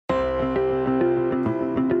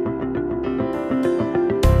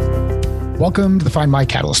Welcome to the Find My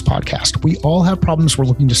Catalyst podcast. We all have problems we're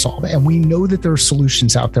looking to solve, and we know that there are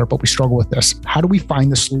solutions out there, but we struggle with this. How do we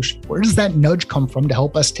find the solution? Where does that nudge come from to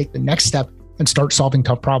help us take the next step and start solving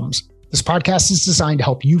tough problems? This podcast is designed to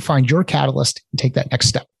help you find your catalyst and take that next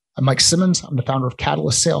step. I'm Mike Simmons. I'm the founder of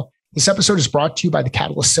Catalyst Sale. This episode is brought to you by the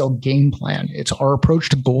Catalyst Sale Game Plan. It's our approach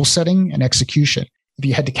to goal setting and execution. If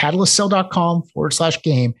you head to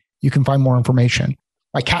catalystsale.com/game, you can find more information.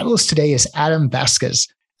 My catalyst today is Adam Vazquez.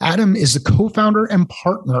 Adam is the co-founder and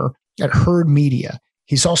partner at Herd Media.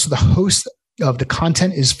 He's also the host of the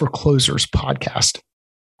Content is for Closers podcast.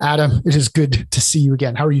 Adam, it is good to see you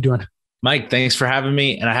again. How are you doing? Mike, thanks for having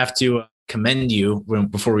me. And I have to commend you.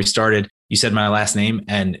 Before we started, you said my last name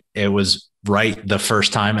and it was right the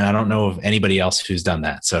first time. And I don't know of anybody else who's done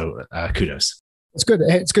that. So kudos. It's good.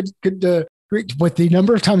 It's good to, with the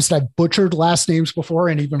number of times that I've butchered last names before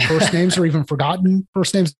and even first names or even forgotten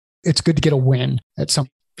first names, it's good to get a win at some.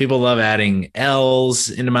 People love adding L's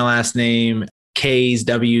into my last name, K's,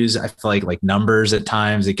 W's. I feel like numbers at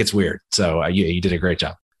times. It gets weird. So you did a great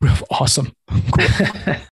job. Awesome.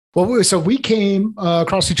 Cool. Well, so we came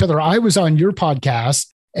across each other. I was on your podcast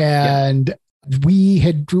and we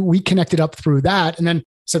connected up through that and then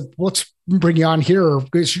said, let's bring you on here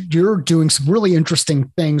because you're doing some really interesting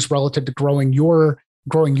things relative to growing your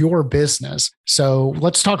business. So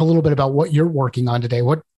let's talk a little bit about what you're working on today.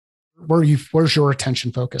 Where's your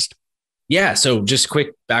attention focused? Yeah. So just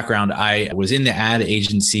quick background. I was in the ad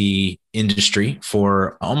agency industry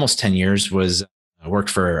for almost 10 years. I worked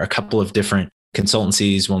for a couple of different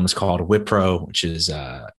consultancies. One was called Wipro, which is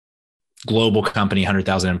a global company,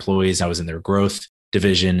 100,000 employees. I was in their growth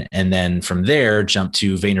division. And then from there, jumped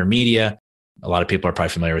to VaynerMedia. A lot of people are probably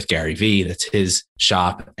familiar with Gary Vee. That's his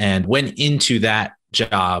shop. And went into that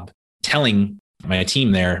job telling my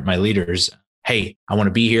team there, my leaders, hey, I want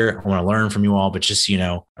to be here. I want to learn from you all, but just,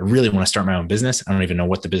 I really want to start my own business. I don't even know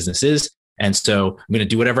what the business is. And so I'm going to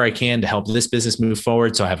do whatever I can to help this business move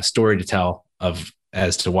forward. So I have a story to tell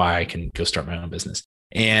as to why I can go start my own business.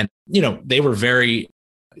 And, they were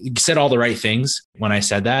said all the right things when I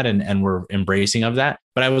said that and were embracing of that.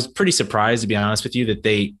 But I was pretty surprised, to be honest with you, that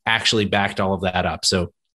they actually backed all of that up. So a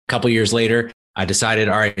couple of years later, I decided,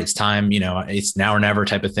 all right, it's time, it's now or never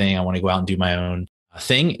type of thing. I want to go out and do my own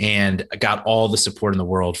thing. And I got all the support in the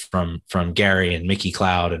world from Gary and Mickey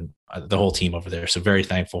Cloud and the whole team over there. So very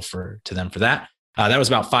thankful to them for that. That was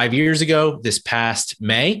about 5 years ago, this past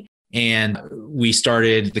May. And we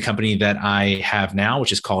started the company that I have now,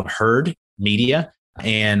 which is called Herd Media.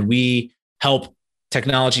 And we help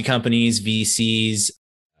technology companies, VCs,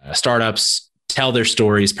 startups tell their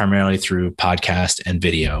stories primarily through podcast and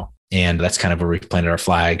video. And that's kind of where we planted our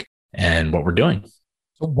flag and what we're doing.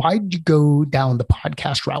 So why did you go down the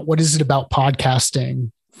podcast route? What is it about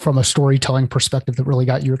podcasting from a storytelling perspective that really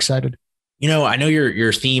got you excited? I know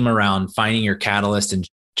your theme around finding your catalyst and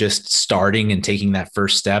just starting and taking that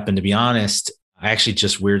first step. And to be honest, I actually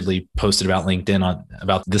just weirdly posted about LinkedIn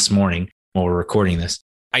about this morning while we're recording this.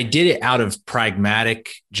 I did it out of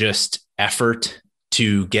pragmatic just effort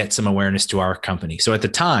to get some awareness to our company. So at the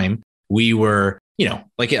time we were,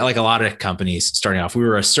 like a lot of companies starting off, we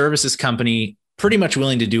were a services company, pretty much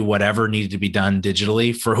willing to do whatever needed to be done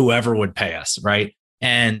digitally for whoever would pay us, right?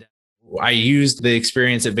 And I used the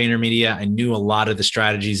experience at VaynerMedia. I knew a lot of the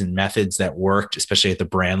strategies and methods that worked, especially at the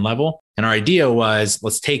brand level. And our idea was,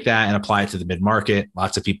 let's take that and apply it to the mid-market.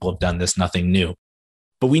 Lots of people have done this, nothing new.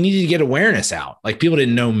 But we needed to get awareness out. Like people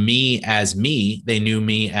didn't know me as me. They knew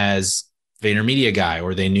me as VaynerMedia guy,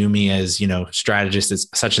 or they knew me as, strategist at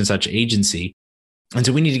such and such agency. And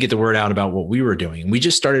so we need to get the word out about what we were doing. And we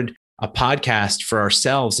just started a podcast for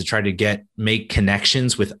ourselves to try to make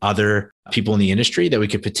connections with other people in the industry that we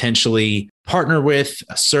could potentially partner with,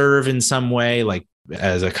 serve in some way, like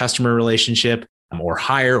as a customer relationship or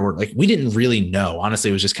hire, or like, we didn't really know. Honestly,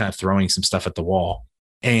 it was just kind of throwing some stuff at the wall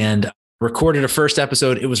and recorded a first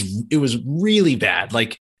episode. It was really bad.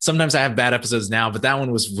 Like sometimes I have bad episodes now, but that one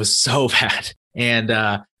was so bad.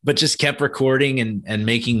 And, but just kept recording and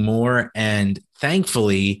making more. And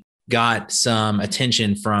thankfully, got some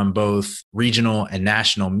attention from both regional and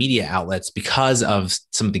national media outlets because of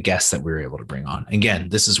some of the guests that we were able to bring on. Again,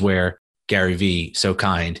 this is where Gary Vee, so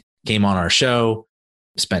kind, came on our show,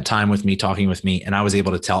 spent time with me, talking with me, and I was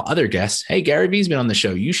able to tell other guests, hey, Gary Vee's been on the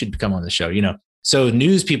show. You should come on the show. So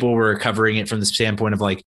news people were covering it from the standpoint of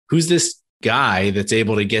like, who's this guy that's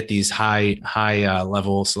able to get these high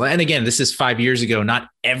levels? And again, this is 5 years ago. Not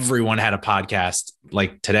everyone had a podcast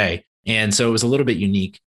like today. And so it was a little bit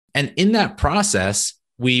unique. And in that process,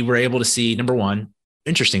 we were able to see, number one,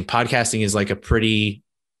 interesting, podcasting is like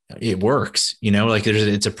it works, like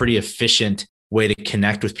it's a pretty efficient way to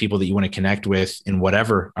connect with people that you want to connect with in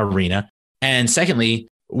whatever arena. And secondly,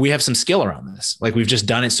 we have some skill around this. Like we've just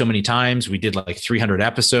done it so many times. We did like 300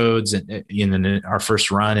 episodes in our first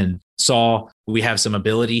run and saw we have some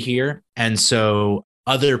ability here. And so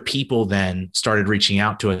other people then started reaching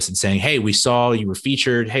out to us and saying, hey, we saw you were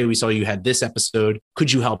featured. Hey, we saw you had this episode.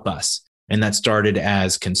 Could you help us? And that started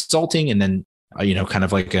as consulting and then, kind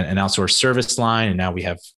of like an outsourced service line. And now we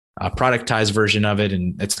have a productized version of it.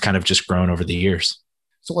 And it's kind of just grown over the years.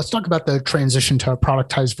 So let's talk about the transition to a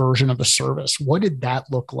productized version of the service. What did that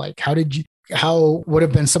look like? How would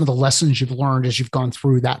have been some of the lessons you've learned as you've gone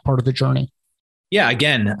through that part of the journey? Yeah,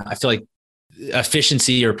 again, I feel like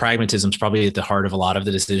efficiency or pragmatism is probably at the heart of a lot of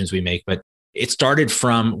the decisions we make, but it started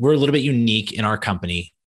from, we're a little bit unique in our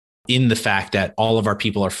company in the fact that all of our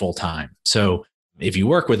people are full-time. So if you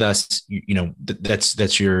work with us,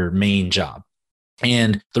 that's your main job.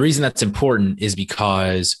 And the reason that's important is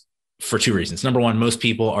because for two reasons. Number one, most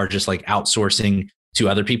people are just like outsourcing to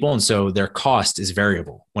other people. And so their cost is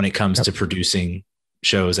variable when it comes to producing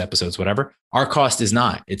shows, episodes, whatever. Our cost is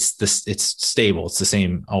not. It's stable. It's the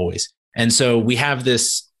same always. And so we have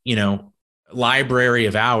this, library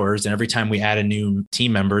of hours. And every time we add a new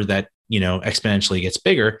team member that, exponentially gets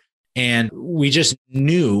bigger. And we just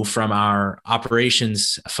knew from our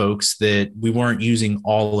operations folks that we weren't using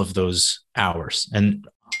all of those hours. And,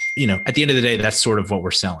 at the end of the day, that's sort of what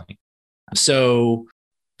we're selling. So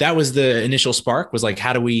that was the initial spark, was like,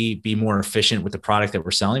 how do we be more efficient with the product that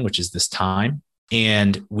we're selling, which is this time?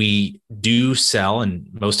 And we do sell, and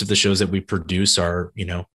most of the shows that we produce are,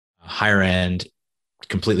 higher end,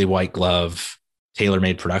 completely white glove,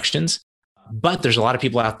 tailor-made productions. But there's a lot of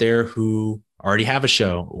people out there who already have a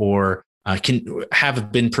show or can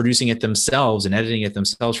have been producing it themselves and editing it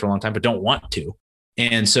themselves for a long time, but don't want to.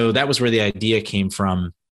 And so that was where the idea came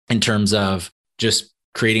from in terms of just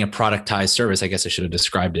creating a productized service. I guess I should have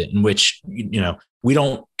described it, in which, we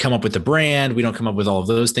don't come up with the brand. We don't come up with all of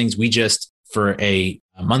those things. We just, for a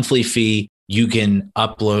monthly fee, you can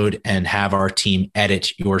upload and have our team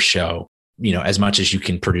edit your show, as much as you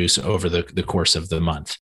can produce over the course of the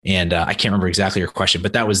month. And I can't remember exactly your question,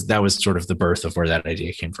 but that was sort of the birth of where that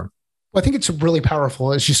idea came from. Well, I think it's really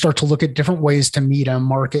powerful as you start to look at different ways to meet a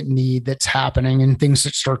market need that's happening and things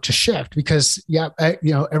that start to shift, because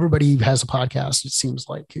everybody has a podcast. It seems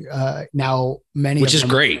like now which is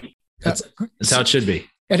great. That's how it should be.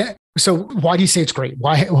 And so why do you say it's great?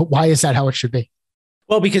 Why is that how it should be?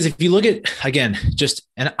 Well, because if you look at, again,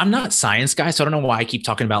 and I'm not a science guy, so I don't know why I keep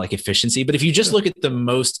talking about like efficiency, but if you just look at the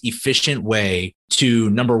most efficient way to,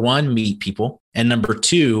 number one, meet people, and number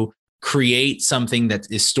two, create something that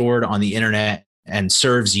is stored on the internet and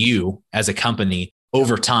serves you as a company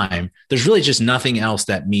over time, there's really just nothing else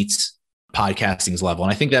that meets podcasting's level.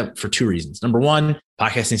 And I think that for two reasons. Number one,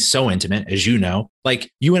 podcasting is so intimate, as you know. Like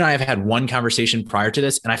you and I have had one conversation prior to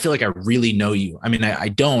this, and I feel like I really know you. I mean, I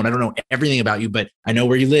don't know everything about you, but I know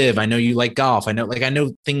where you live. I know you like golf. I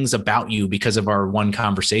know things about you because of our one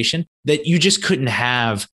conversation that you just couldn't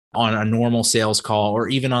have on a normal sales call or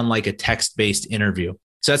even on like a text-based interview.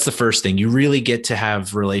 So that's the first thing. You really get to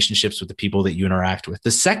have relationships with the people that you interact with.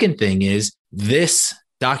 The second thing is this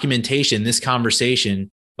documentation, this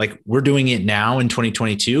conversation, like we're doing it now in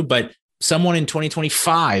 2022, but someone in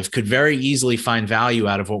 2025 could very easily find value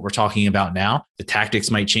out of what we're talking about now. The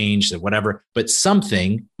tactics might change, whatever, but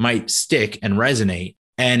something might stick and resonate.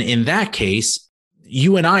 And in that case,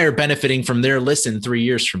 you and I are benefiting from their listen 3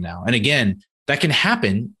 years from now. And again, that can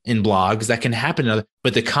happen in blogs, that can happen,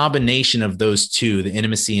 but the combination of those two, the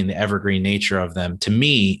intimacy and the evergreen nature of them, to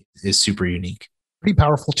me is super unique. Pretty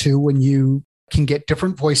powerful too, when you can get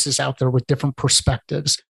different voices out there with different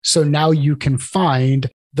perspectives. So now you can find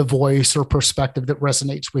the voice or perspective that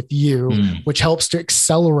resonates with you, which helps to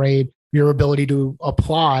accelerate your ability to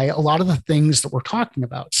apply a lot of the things that we're talking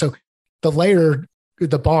about. So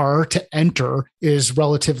the bar to enter is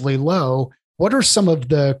relatively low. What are some of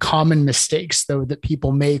the common mistakes, though, that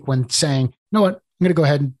people make when saying, you know what, I'm going to go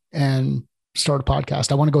ahead and start a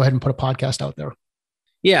podcast. I want to go ahead and put a podcast out there.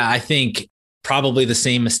 Yeah, I think probably the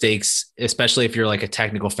same mistakes, especially if you're like a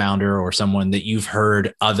technical founder or someone that you've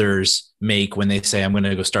heard others make when they say, I'm going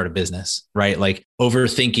to go start a business, right? Like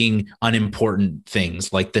overthinking unimportant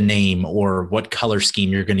things like the name or what color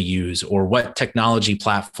scheme you're going to use or what technology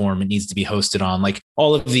platform it needs to be hosted on. Like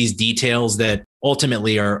all of these details that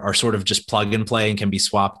ultimately are sort of just plug and play and can be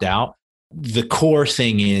swapped out. The core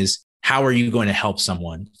thing is, how are you going to help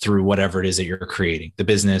someone through whatever it is that you're creating, the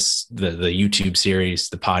business, the YouTube series,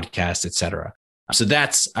 the podcast, et cetera. So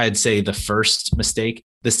that's, I'd say, the first mistake.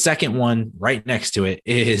 The second one right next to it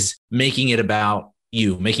is making it about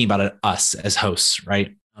you, making it about us as hosts,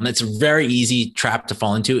 right? And it's a very easy trap to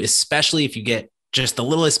fall into, especially if you get just the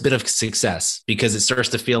littlest bit of success, because it starts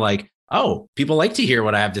to feel like, oh, people like to hear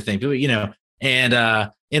what I have to think, people,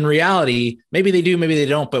 and in reality, maybe they do, maybe they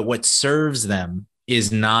don't. But what serves them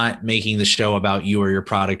is not making the show about you or your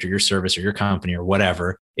product or your service or your company or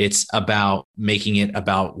whatever. It's about making it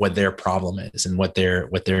about what their problem is and what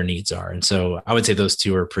their needs are. And so I would say those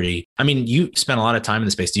two are pretty, I mean, you spent a lot of time in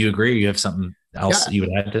the space. Do you agree? Or you have something else you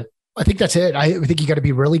would add to? I think that's it. I think you got to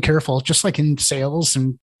be really careful, just like in sales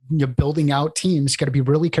and building out teams, you got to be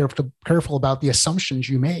really careful about the assumptions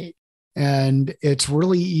you make. And it's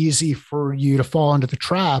really easy for you to fall into the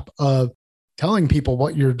trap of telling people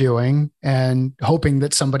what you're doing and hoping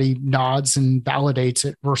that somebody nods and validates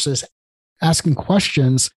it versus asking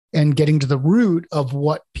questions and getting to the root of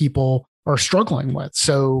what people are struggling with.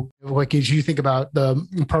 So like, as you think about the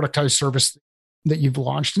productized service that you've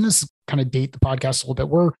launched, and this kind of date the podcast a little bit,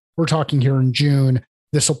 we're talking here in June.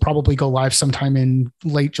 This will probably go live sometime in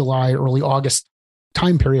late July, early August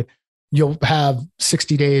time period. You'll have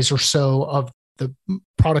 60 days or so of the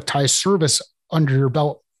productized service under your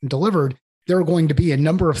belt and delivered. There are going to be a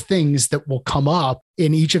number of things that will come up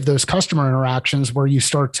in each of those customer interactions where you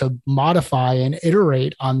start to modify and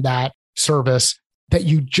iterate on that service that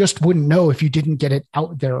you just wouldn't know if you didn't get it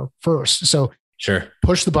out there first. So sure,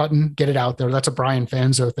 push the button, get it out there. That's a Brian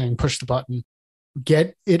Fanzo thing. Push the button,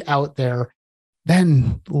 get it out there.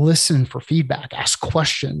 Then listen for feedback, ask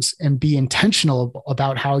questions, and be intentional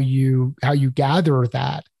about how you gather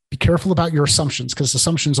that. Be careful about your assumptions, because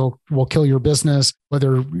assumptions will kill your business, or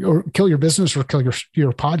kill your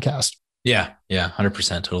podcast. Yeah,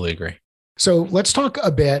 100%. Totally agree. So let's talk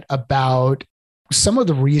a bit about some of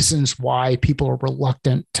the reasons why people are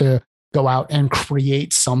reluctant to go out and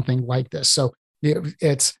create something like this. So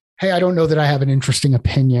it's, hey, I don't know that I have an interesting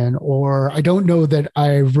opinion, or I don't know that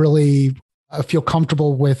I really feel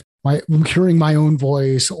comfortable with hearing my own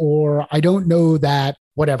voice, or I don't know that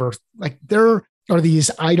whatever. Like, there are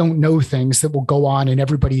these I don't know things that will go on in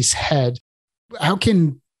everybody's head.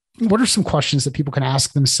 What are some questions that people can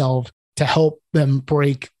ask themselves to help them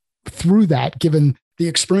break through that, given the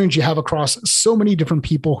experience you have across so many different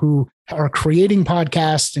people who are creating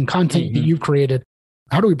podcasts and content that you've created?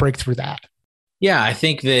 How do we break through that? Yeah, I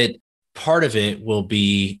think that part of it will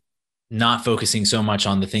be not focusing so much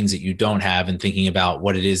on the things that you don't have and thinking about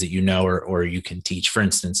what it is that you know or you can teach. For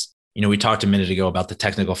instance, we talked a minute ago about the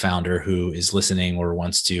technical founder who is listening or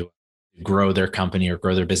wants to grow their company or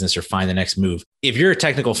grow their business or find the next move. If you're a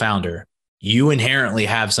technical founder, you inherently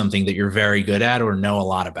have something that you're very good at or know a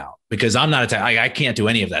lot about, because I'm not I can't do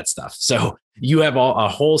any of that stuff. So you have a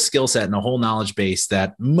whole skill set and a whole knowledge base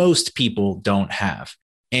that most people don't have.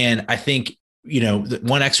 And I think,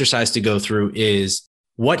 one exercise to go through is,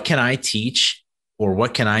 what can I teach, or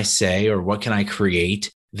what can I say, or what can I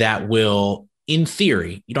create that will, in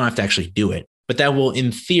theory, you don't have to actually do it, but that will,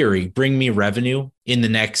 in theory, bring me revenue in the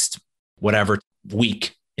next whatever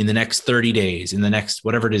week, in the next 30 days, in the next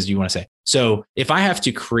whatever it is you want to say. So if I have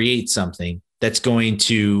to create something that's going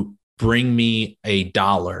to bring me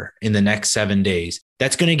 $1 in the next 7 days,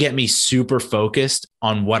 that's going to get me super focused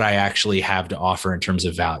on what I actually have to offer in terms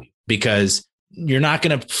of value, because you're not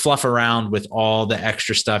going to fluff around with all the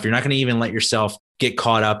extra stuff. You're not going to even let yourself get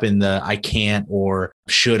caught up in the I can't or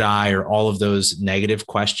should I or all of those negative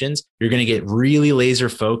questions. You're going to get really laser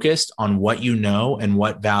focused on what you know and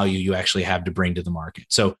what value you actually have to bring to the market.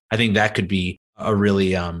 So I think that could be a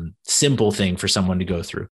really simple thing for someone to go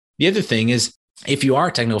through. The other thing is, if you are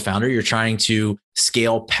a technical founder, you're trying to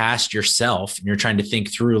scale past yourself and you're trying to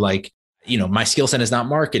think through, like, my skill set is not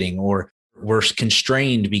marketing, or we're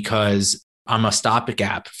constrained because I'm a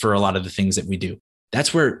stopgap for a lot of the things that we do.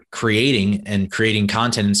 That's where creating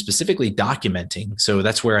content, and specifically documenting. So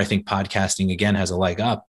that's where I think podcasting, again, has a leg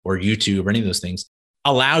up, or YouTube, or any of those things,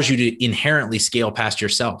 allows you to inherently scale past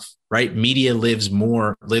yourself, right? Media lives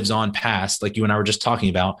on past, like you and I were just talking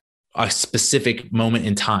about, a specific moment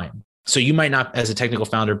in time. So you might not, as a technical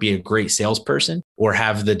founder, be a great salesperson or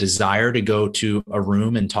have the desire to go to a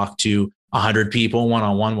room and talk to 100 people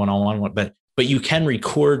one-on-one, but you can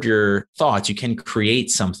record your thoughts. You can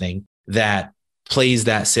create something that plays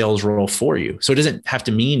that sales role for you. So it doesn't have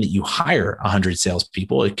to mean that you hire 100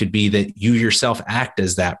 salespeople. It could be that you yourself act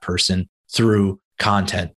as that person through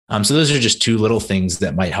content. So those are just two little things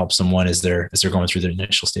that might help someone as they're going through the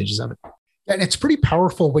initial stages of it. And it's pretty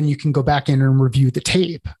powerful when you can go back in and review the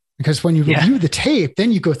tape, because when you review the tape,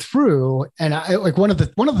 then you go through. And one of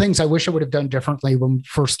the things I wish I would have done differently when we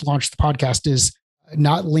first launched the podcast is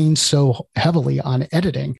not lean so heavily on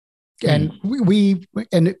editing. And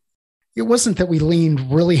it wasn't that we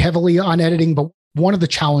leaned really heavily on editing, but one of the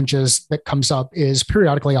challenges that comes up is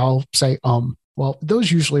periodically I'll say, well,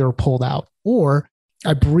 those usually are pulled out, or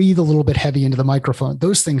I breathe a little bit heavy into the microphone.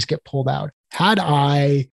 Those things get pulled out. Had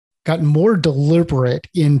I gotten more deliberate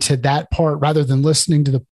into that part rather than listening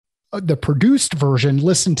to the produced version,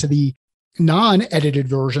 listen to the non-edited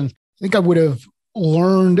version, I think I would have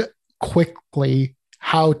learned quickly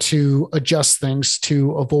how to adjust things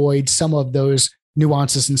to avoid some of those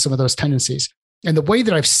nuances and some of those tendencies. And the way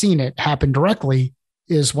that I've seen it happen directly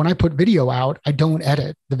is when I put video out, I don't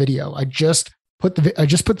edit the video. I just put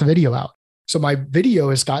the video out. So my video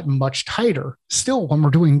has gotten much tighter. Still, when we're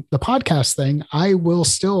doing the podcast thing, I will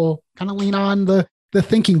still kind of lean on the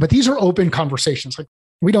thinking, but these are open conversations. Like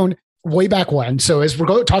we don't way back when. So as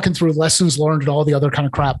we're talking through lessons learned and all the other kind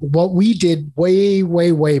of crap, what we did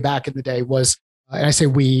way back in the day was, and I say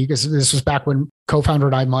we, because this was back when co-founder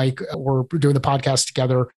and I, Mike, were doing the podcast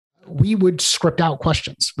together, we would script out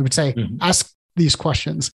questions. We would say, ask these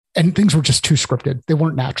questions. And things were just too scripted. They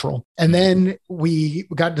weren't natural. And then we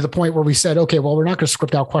got to the point where we said, okay, well, we're not going to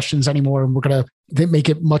script out questions anymore. And we're going to make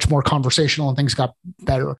it much more conversational, and things got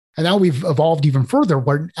better. And now we've evolved even further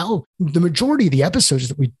where now the majority of the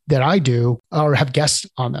episodes that I do have guests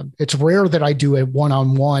on them. It's rare that I do a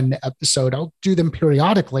one-on-one episode. I'll do them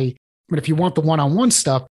periodically. But if you want the one-on-one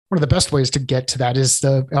stuff, one of the best ways to get to that is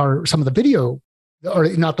some of the video, or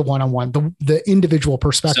not the one-on-one, the individual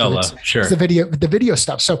perspective. Solo, sure. It's the video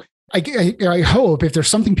stuff. So I hope if there's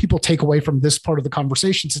something people take away from this part of the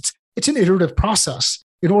conversations, it's an iterative process.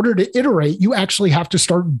 In order to iterate, you actually have to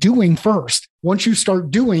start doing first. Once you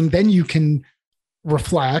start doing, then you can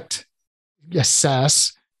reflect,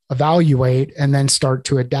 assess, evaluate, and then start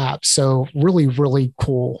to adapt. So really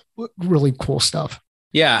cool stuff.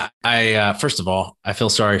 Yeah. First of all, I feel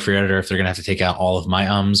sorry for your editor if they're going to have to take out all of my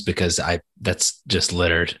ums, because that's just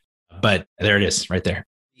littered, but there it is right there.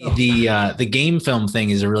 The game film thing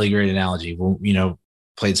is a really great analogy. Well,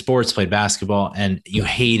 played sports, played basketball, and you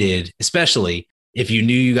hated, especially if you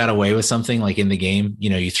knew you got away with something like in the game,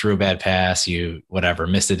 you threw a bad pass,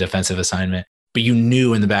 missed a defensive assignment, but you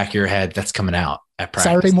knew in the back of your head that's coming out at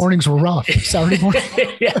practice. Saturday mornings were rough. Saturday morning.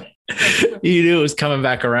 Yeah. You knew it was coming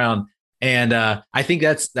back around. And I think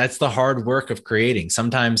that's the hard work of creating.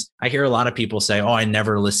 Sometimes I hear a lot of people say, oh, I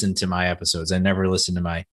never listened to my episodes. I never listened to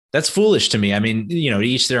my, that's foolish to me. I mean, to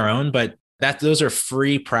each their own, but those are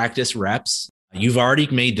free practice reps. You've already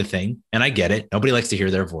made the thing, and I get it. Nobody likes to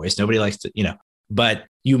hear their voice. Nobody likes to, but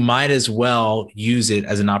you might as well use it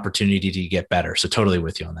as an opportunity to get better. So totally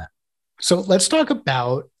with you on that. So let's talk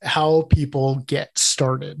about how people get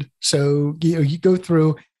started. So, you go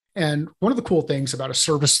through, and one of the cool things about a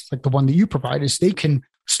service like the one that you provide is they can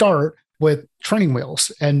start with training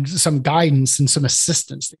wheels and some guidance and some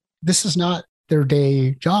assistance. This is not their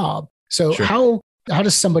day job. So Sure. How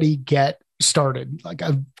does somebody get started? Like,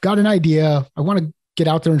 I've got an idea. I want to get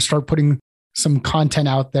out there and start putting some content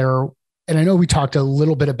out there. And I know we talked a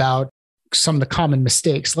little bit about some of the common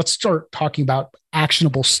mistakes. Let's start talking about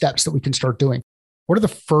actionable steps that we can start doing. What are the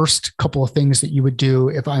first couple of things that you would do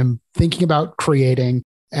if I'm thinking about creating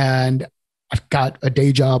and I've got a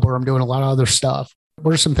day job or I'm doing a lot of other stuff?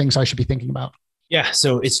 What are some things I should be thinking about? Yeah.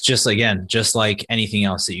 So it's just like anything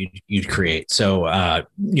else that you'd create. So,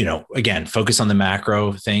 again, focus on the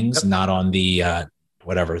macro things, not on the,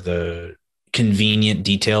 the convenient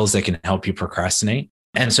details that can help you procrastinate.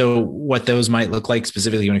 And so what those might look like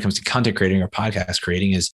specifically when it comes to content creating or podcast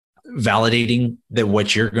creating is validating that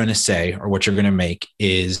what you're going to say or what you're going to make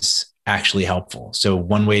is actually helpful. So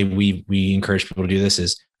one way we encourage people to do this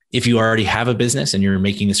is, if you already have a business and you're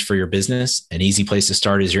making this for your business, an easy place to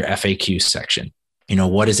start is your FAQ section.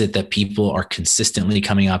 What is it that people are consistently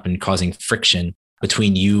coming up and causing friction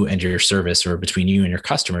between you and your service or between you and your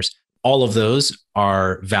customers? All of those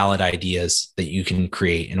are valid ideas that you can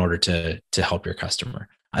create in order to help your customer.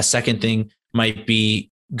 A second thing might be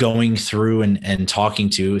going through and talking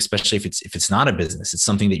to, especially if it's not a business, it's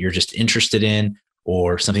something that you're just interested in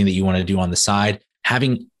or something that you want to do on the side,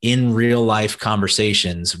 having in real life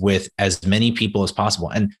conversations with as many people as possible.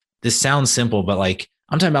 And this sounds simple, but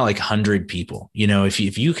I'm talking about 100 people.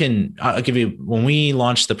 If you can, I'll give you, when we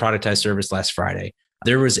launched the Productize service last Friday,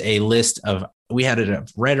 there was a list of, we had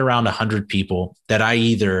it right around 100 people that I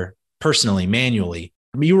either personally, manually,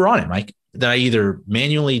 you were on it, Mike, that I either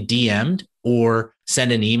manually DM'd or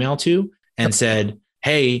sent an email to and said,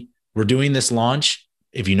 hey, we're doing this launch.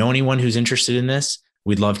 If you know anyone who's interested in this,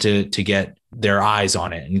 we'd love to get their eyes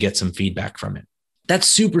on it and get some feedback from it. That's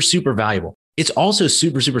super, super valuable. It's also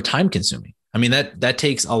super, super time consuming. I mean, that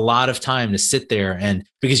takes a lot of time to sit there, and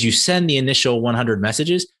because you send the initial 100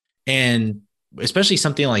 messages, and especially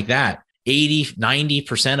something like that, 80,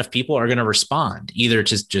 90% of people are going to respond either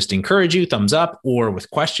to just encourage you, thumbs up, or with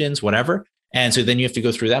questions, whatever. And so then you have to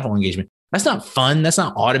go through that whole engagement. That's not fun. That's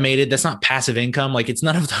not automated. That's not passive income. Like, it's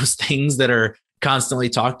none of those things that are constantly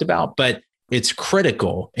talked about, but it's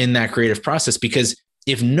critical in that creative process, because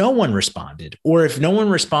if no one responded, or if no one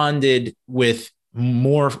responded with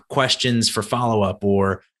more questions for follow-up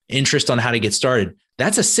or interest on how to get started,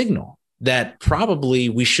 that's a signal that probably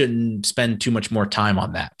we shouldn't spend too much more time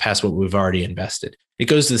on that past what we've already invested. It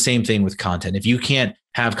goes to the same thing with content. If you can't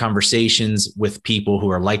have conversations with people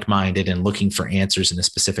who are like-minded and looking for answers in a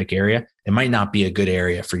specific area, it might not be a good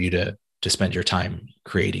area for you to spend your time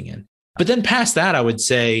creating in. But then past that, I would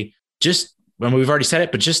say, just when we've already said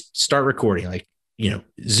it, but just start recording. Like,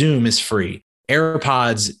 Zoom is free.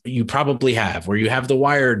 AirPods you probably have, or you have the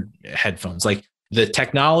wired headphones. Like, the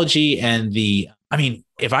technology and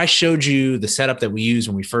if I showed you the setup that we used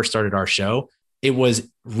when we first started our show, it was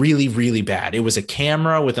really, really bad. It was a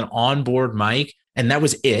camera with an onboard mic, and that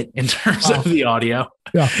was it in terms of the audio.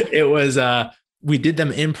 Yeah. It was, we did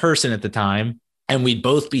them in person at the time, and we'd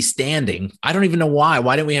both be standing. I don't even know why.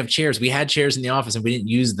 Why didn't we have chairs? We had chairs in the office and we didn't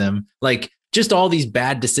use them. Like, just all these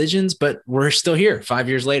bad decisions, but we're still here 5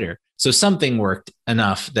 years later. So something worked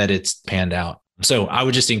enough that it's panned out. So I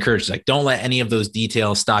would just encourage, like, don't let any of those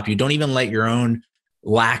details stop you. Don't even let your own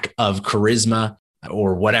lack of charisma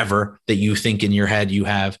or whatever that you think in your head you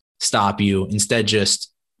have stop you. Instead,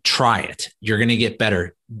 just try it. You're going to get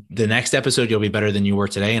better. The next episode, you'll be better than you were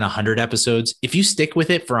today. In 100 episodes, if you stick with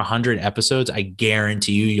it for 100 episodes, I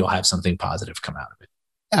guarantee you'll have something positive come out of it.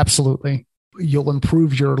 Absolutely. You'll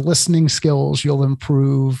improve your listening skills. You'll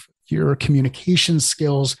improve your communication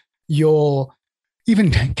skills. You'll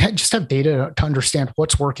even just have data to understand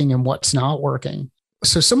what's working and what's not working.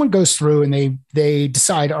 So someone goes through and they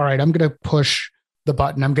decide, all right, I'm going to push the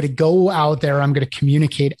button. I'm going to go out there. I'm going to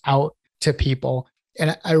communicate out to people.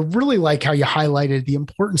 And I really like how you highlighted the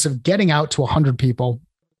importance of getting out to 100 people,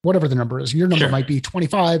 whatever the number is. Your number might be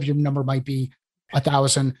 25. Your number might be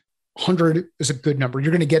 1,000. 100 is a good number.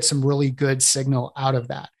 You're going to get some really good signal out of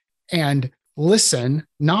that. And listen,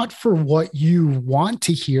 not for what you want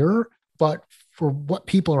to hear, but for what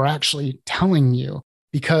people are actually telling you,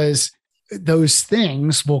 because those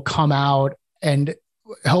things will come out and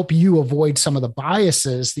help you avoid some of the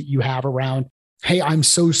biases that you have around, hey, I'm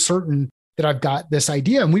so certain that I've got this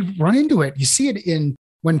idea. And we run into it. You see it in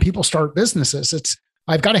when people start businesses. It's,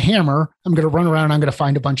 I've got a hammer. I'm going to run around. I'm going to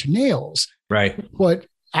find a bunch of nails. Right. What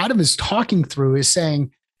Adam is talking through is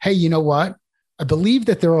saying, hey, you know what? I believe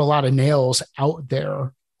that there are a lot of nails out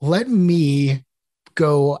there. Let me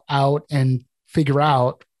go out and figure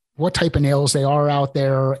out what type of nails they are out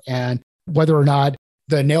there and whether or not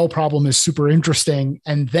the nail problem is super interesting.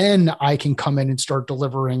 And then I can come in and start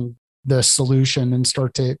delivering the solution and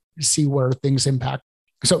start to see where things impact.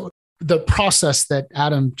 So the process that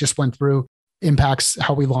Adam just went through impacts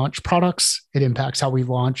how we launch products. It impacts how we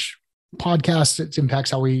launch podcasts. It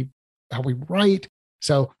impacts how we write.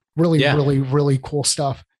 So really cool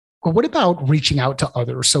stuff. But what about reaching out to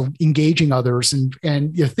others? So engaging others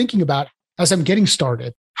and you're thinking about, as I'm getting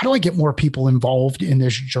started, how do I get more people involved in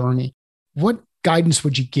this journey? What guidance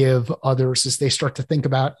would you give others as they start to think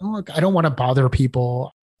about, oh, look, I don't want to bother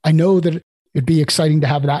people. I know that it'd be exciting to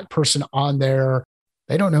have that person on there.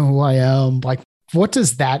 They don't know who I am. Like, what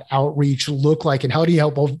does that outreach look like? And how do you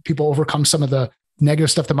help people overcome some of the negative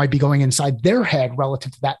stuff that might be going inside their head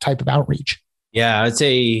relative to that type of outreach? Yeah, I'd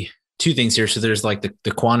say two things here. So there's like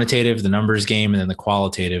the quantitative, the numbers game, and then the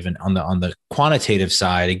qualitative. And on the quantitative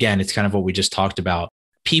side, again, it's kind of what we just talked about.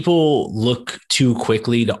 People look too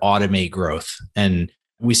quickly to automate growth. And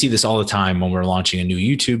we see this all the time when we're launching a new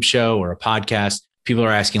YouTube show or a podcast. People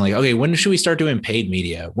are asking like, okay, when should we start doing paid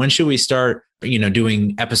media? When should we start,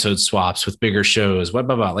 doing episode swaps with bigger shows? Blah,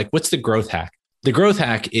 blah, blah. Like, what's the growth hack? The growth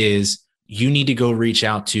hack is you need to go reach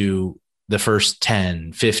out to the first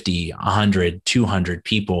 10, 50, 100, 200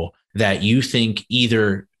 people that you think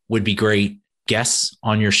either would be great guests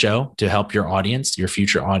on your show to help your audience, your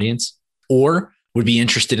future audience, or would be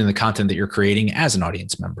interested in the content that you're creating as an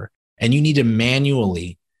audience member. And you need to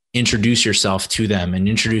manually introduce yourself to them and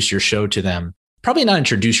introduce your show to them. Probably not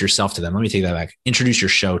introduce yourself to them. Let me take that back. Introduce your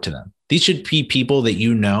show to them. These should be people that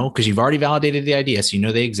you know, because you've already validated the idea. So you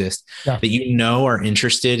know they exist, that you know are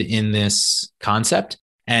interested in this concept.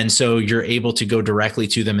 And so you're able to go directly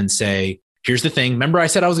to them and say, here's the thing. Remember I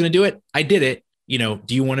said I was going to do it? I did it.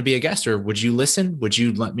 Do you want to be a guest, or would you listen? Would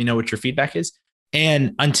you let me know what your feedback is?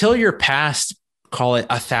 And until you're past, call it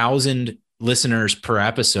 1,000 listeners per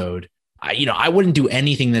episode, I wouldn't do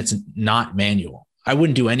anything that's not manual. I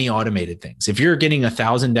wouldn't do any automated things. If you're getting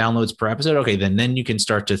 1,000 downloads per episode, okay, then you can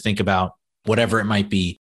start to think about whatever it might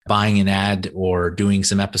be, buying an ad or doing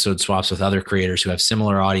some episode swaps with other creators who have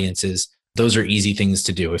similar audiences. Those are easy things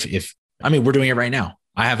to do. If we're doing it right now.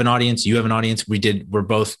 I have an audience, you have an audience. We're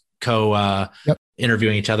both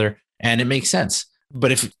interviewing each other, and it makes sense.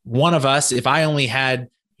 But if one of us, if I only had,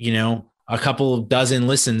 a couple of dozen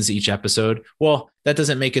listens each episode, well, that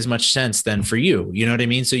doesn't make as much sense then for you. You know what I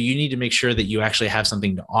mean? So you need to make sure that you actually have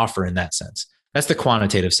something to offer in that sense. That's the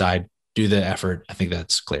quantitative side. Do the effort. I think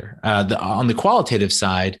that's clear. On the qualitative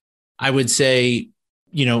side, I would say,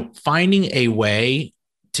 finding a way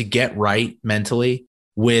to get right mentally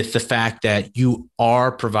with the fact that you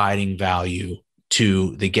are providing value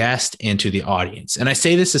to the guest and to the audience. And I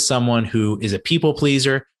say this as someone who is a people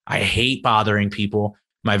pleaser. I hate bothering people.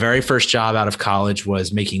 My very first job out of college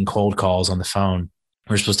was making cold calls on the phone.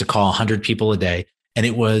 We're supposed to call 100 people a day. And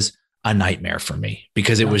it was a nightmare for me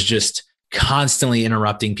because it was just constantly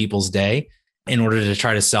interrupting people's day in order to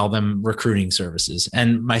try to sell them recruiting services.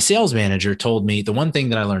 And my sales manager told me, the one thing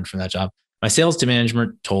that I learned from that job, my sales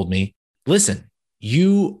management told me, listen,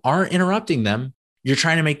 you aren't interrupting them. You're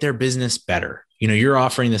trying to make their business better. You're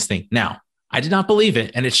offering this thing. Now, I did not believe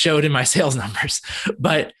it, and it showed in my sales numbers,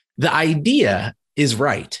 but the idea is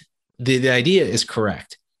right. The idea is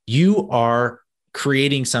correct. You are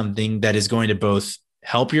creating something that is going to both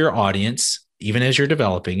help your audience, even as you're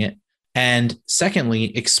developing it, and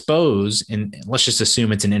secondly, expose, and let's just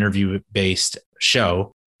assume it's an interview-based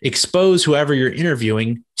show, expose whoever you're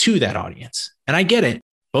interviewing to that audience. And I get it.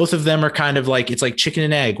 Both of them are kind of like, it's like chicken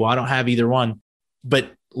and egg. Well, I don't have either one.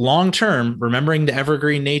 But long-term, remembering the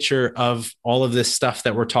evergreen nature of all of this stuff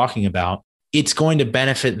that we're talking about, it's going to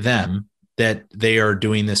benefit them that they are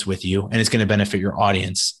doing this with you. And it's going to benefit your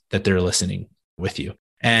audience that they're listening with you.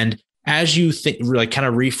 And as you think, like kind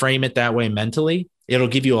of reframe it that way mentally, it'll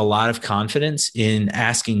give you a lot of confidence in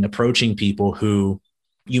approaching people who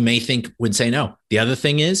you may think would say no. The other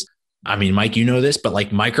thing is, Mike, you know this, but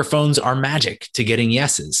like microphones are magic to getting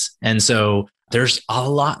yeses. And so there's a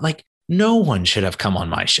lot, like no one should have come on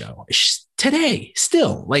my show today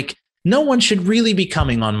still. Like no one should really be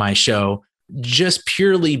coming on my show just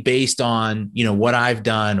purely based on, what I've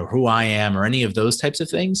done or who I am or any of those types of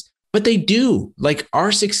things. But they do. Like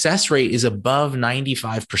our success rate is above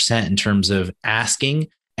 95% in terms of asking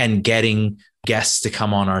and getting guests to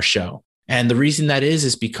come on our show. And the reason that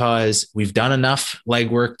is because we've done enough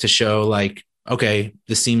legwork to show like, okay,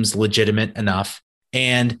 this seems legitimate enough.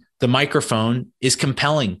 And the microphone is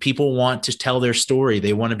compelling. People want to tell their story.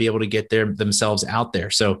 They want to be able to get themselves out there.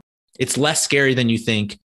 So it's less scary than you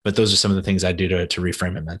think, but those are some of the things I do to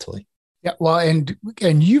reframe it mentally. Yeah, well,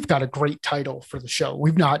 and you've got a great title for the show.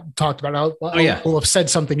 We've not talked about it. We'll have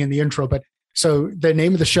said something in the intro, but so the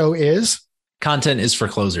name of the show is? Content is for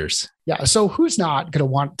closers. Yeah. So who's not going to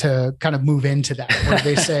want to kind of move into that where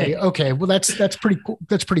they say, okay, well, that's pretty cool.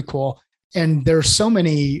 That's pretty cool. And there's so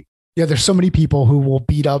many people who will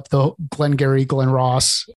beat up the Glengarry, Glen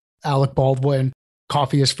Ross, Alec Baldwin,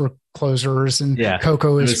 coffee is for closers and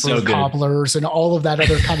cocoa is for cobblers and all of that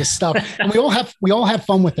other kind of stuff. And we all have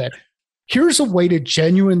fun with it. Here's a way to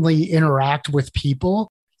genuinely interact with people,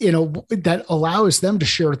 that allows them to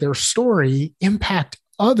share their story, impact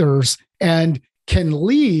others, and can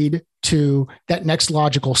lead to that next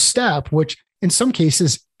logical step, which in some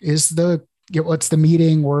cases is it's the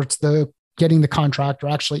meeting or it's the getting the contract or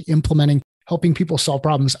actually implementing, helping people solve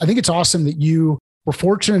problems. I think it's awesome that you were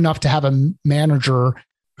fortunate enough to have a manager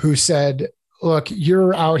who said, look,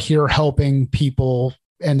 you're out here helping people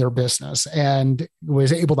and their business, and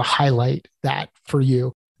was able to highlight that for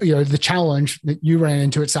you. The challenge that you ran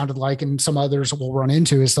into, it sounded like, and some others will run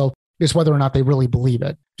into is whether or not they really believe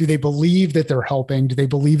it. Do they believe that they're helping? Do they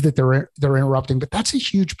believe that they're interrupting? But that's a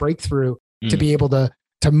huge breakthrough to be able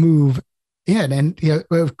to move in. And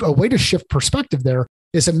a way to shift perspective there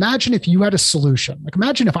is, imagine if you had a solution. Like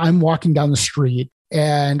imagine if I'm walking down the street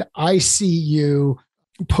and I see you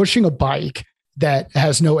pushing a bike that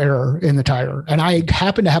has no air in the tire. And I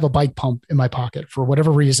happen to have a bike pump in my pocket for whatever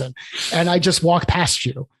reason. And I just walk past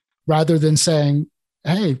you rather than saying,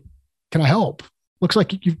 hey, can I help? Looks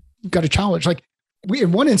like you've got a challenge. Like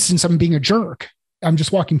in one instance, I'm being a jerk. I'm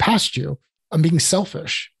just walking past you. I'm being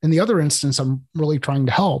selfish. In the other instance, I'm really trying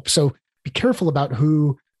to help. So be careful about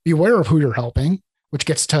be aware of who you're helping, which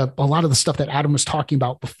gets to a lot of the stuff that Adam was talking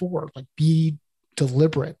about before. Like be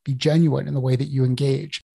deliberate, be genuine in the way that you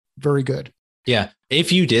engage. Very good. Yeah.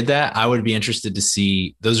 If you did that, I would be interested to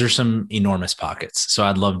see, those are some enormous pockets. So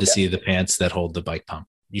I'd love to see the pants that hold the bike pump.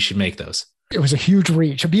 You should make those. It was a huge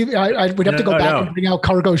reach. We'd have to go back and bring out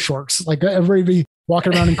cargo shorts. Like everybody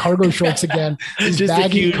walking around in cargo shorts again. Just a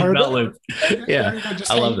cute belt loop. Yeah,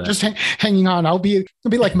 I love that. Just hanging on. I'll be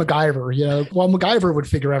like MacGyver, Well, MacGyver would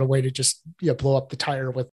figure out a way to just blow up the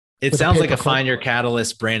tire with. It sounds like a Find Your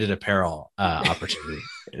Catalyst branded apparel opportunity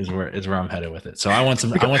is where I'm headed with it. So I want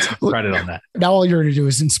some credit on that. Now all you're going to do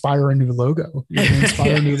is inspire a new logo. You're going to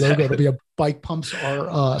inspire a new logo to be a Bike Pumps Are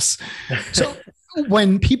Us. So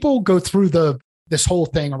when people go through this whole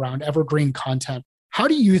thing around evergreen content, how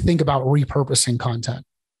do you think about repurposing content?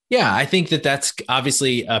 Yeah, I think that's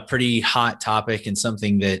obviously a pretty hot topic and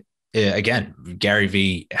something that, again, Gary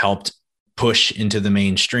Vee helped push into the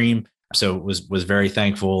mainstream. So was very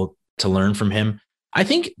thankful to learn from him. I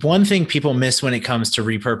think one thing people miss when it comes to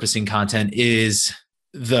repurposing content is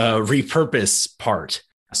the repurpose part.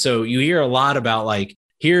 So you hear a lot about like,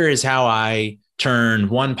 here is how I turn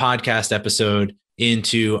one podcast episode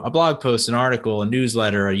into a blog post, an article, a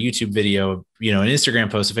newsletter, a YouTube video, an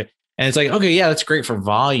Instagram post. And it's like, okay, yeah, that's great for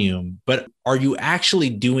volume, but are you actually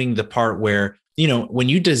doing the part where, when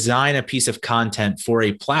you design a piece of content for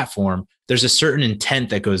a platform, there's a certain intent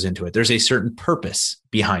that goes into it. There's a certain purpose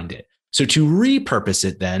behind it. So to repurpose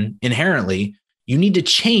it, then inherently, you need to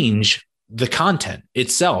change the content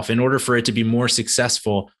itself in order for it to be more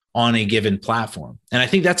successful on a given platform. And I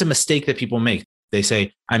think that's a mistake that people make. They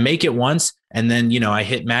say, I make it once and then, I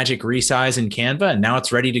hit magic resize in Canva and now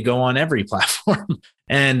it's ready to go on every platform.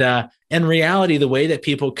 And in reality, the way that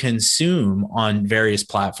people consume on various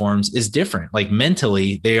platforms is different. Like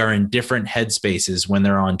mentally, they are in different headspaces when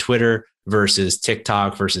they're on Twitter versus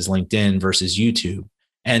TikTok versus LinkedIn versus YouTube.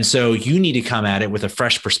 And so you need to come at it with a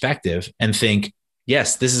fresh perspective and think,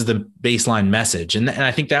 yes, this is the baseline message. And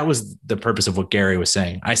I think that was the purpose of what Gary was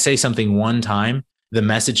saying. I say something one time, the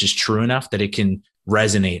message is true enough that it can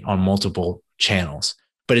resonate on multiple channels,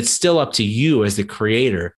 but it's still up to you as the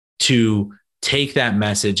creator to take that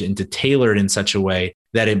message and to tailor it in such a way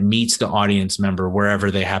that it meets the audience member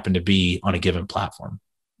wherever they happen to be on a given platform.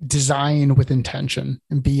 Design with intention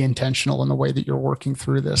and be intentional in the way that you're working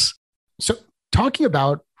through this. So talking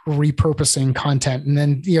about repurposing content and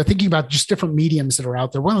then, thinking about just different mediums that are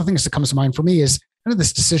out there. One of the things that comes to mind for me is kind of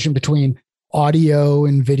this decision between audio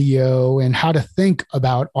and video and how to think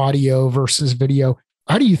about audio versus video.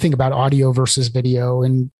 How do you think about audio versus video?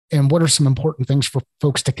 And what are some important things for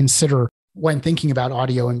folks to consider when thinking about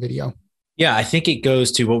audio and video? Yeah, I think it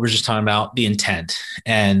goes to what we're just talking about, the intent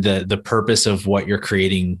and the purpose of what you're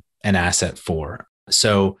creating an asset for.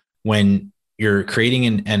 So when you're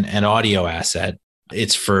creating an audio asset,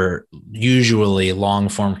 it's for usually long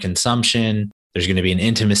form consumption. There's going to be an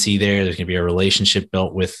intimacy there. There's going to be a relationship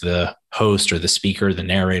built with the host or the speaker, the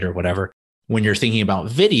narrator, whatever. When you're thinking about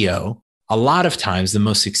video, a lot of times the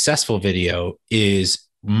most successful video is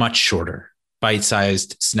much shorter,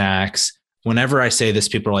 bite-sized snacks. Whenever I say this,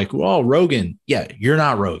 people are like, well, Rogan. Yeah, you're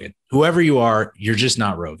not Rogan. Whoever you are, you're just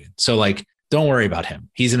not Rogan. So like, don't worry about him.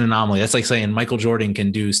 He's an anomaly. That's like saying Michael Jordan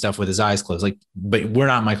can do stuff with his eyes closed. Like, but we're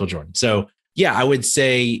not Michael Jordan. So yeah, I would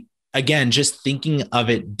say, again, just thinking of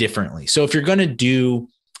it differently. So if you're going to do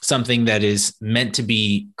something that is meant to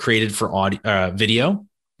be created for audio, video,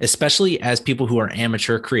 especially as people who are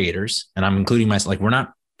amateur creators, and I'm including myself, like we're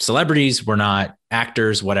not celebrities, we're not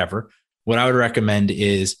actors, whatever. What I would recommend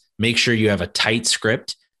is make sure you have a tight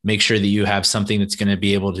script, make sure that you have something that's going to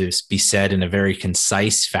be able to be said in a very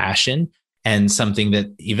concise fashion and something that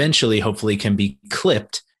eventually, hopefully, can be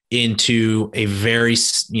clipped into a very,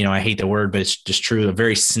 I hate the word, but it's just true, a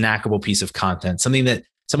very snackable piece of content, something that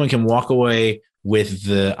someone can walk away with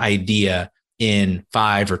the idea in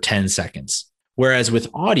 5 or 10 seconds. Whereas with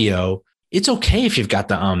audio, it's okay if you've got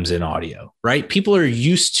the ums in audio, right? People are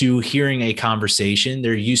used to hearing a conversation.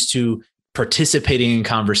 They're used to participating in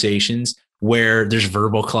conversations where there's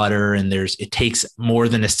verbal clutter and it takes more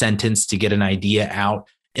than a sentence to get an idea out.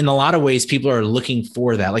 In a lot of ways, people are looking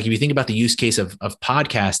for that. Like if you think about the use case of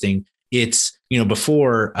podcasting, it's,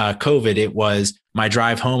 before COVID, it was my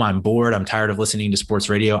drive home. I'm bored. I'm tired of listening to sports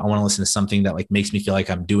radio. I want to listen to something that like makes me feel like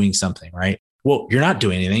I'm doing something, right? Well, you're not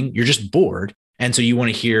doing anything. You're just bored. And so you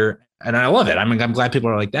want to hear, and I love it. I'm glad people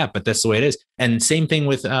are like that, but that's the way it is. And same thing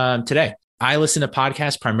with today. I listen to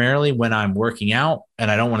podcasts primarily when I'm working out and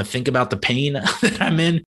I don't want to think about the pain that I'm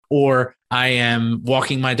in, or I am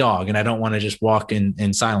walking my dog and I don't want to just walk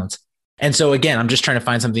in silence. And so again, I'm just trying to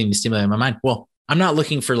find something to stimulate my mind. Well, I'm not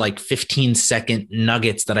looking for like 15-second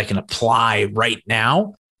nuggets that I can apply right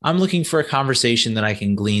now. I'm looking for a conversation that I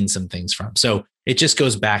can glean some things from. So it just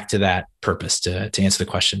goes back to that purpose to answer the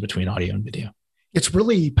question between audio and video. It's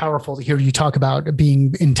really powerful to hear you talk about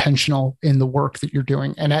being intentional in the work that you're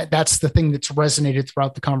doing. And that's the thing that's resonated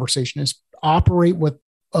throughout the conversation is operate with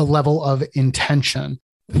a level of intention.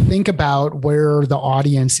 think about where the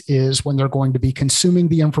audience is when they're going to be consuming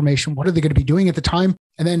the information. What are they going to be doing at the time?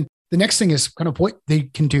 And then the next thing is kind of what they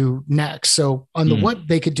can do next. So on the what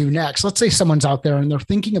they could do next, let's say someone's out there and they're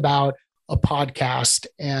thinking about a podcast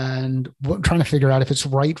and trying to figure out if it's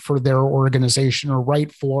right for their organization or right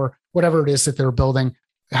for whatever it is that they're building.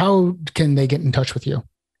 How can they get in touch with you?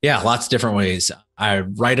 Yeah, lots of different ways. I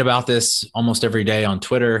write about this almost every day on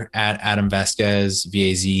Twitter at Adam Vazquez,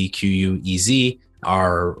 Vazquez.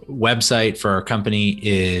 Our website for our company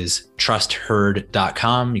is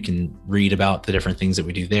trustheard.com. You can read about the different things that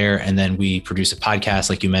we do there. And then we produce a podcast,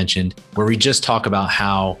 like you mentioned, where we just talk about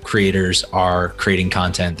how creators are creating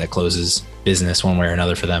content that closes business one way or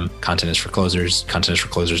another for them. Content is for closers,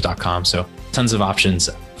 contentisforclosers.com. So tons of options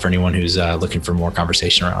for anyone who's looking for more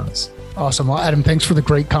conversation around this. Awesome. Well, Adam, thanks for the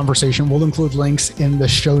great conversation. We'll include links in the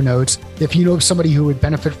show notes. If you know of somebody who would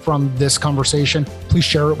benefit from this conversation, please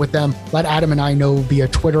share it with them. Let Adam and I know via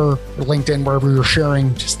Twitter or LinkedIn, wherever you're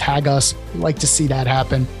sharing, just tag us. We'd like to see that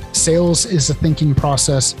happen. Sales is a thinking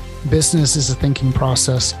process. Business is a thinking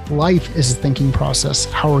process. Life is a thinking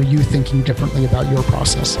process. How are you thinking differently about your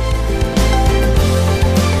process?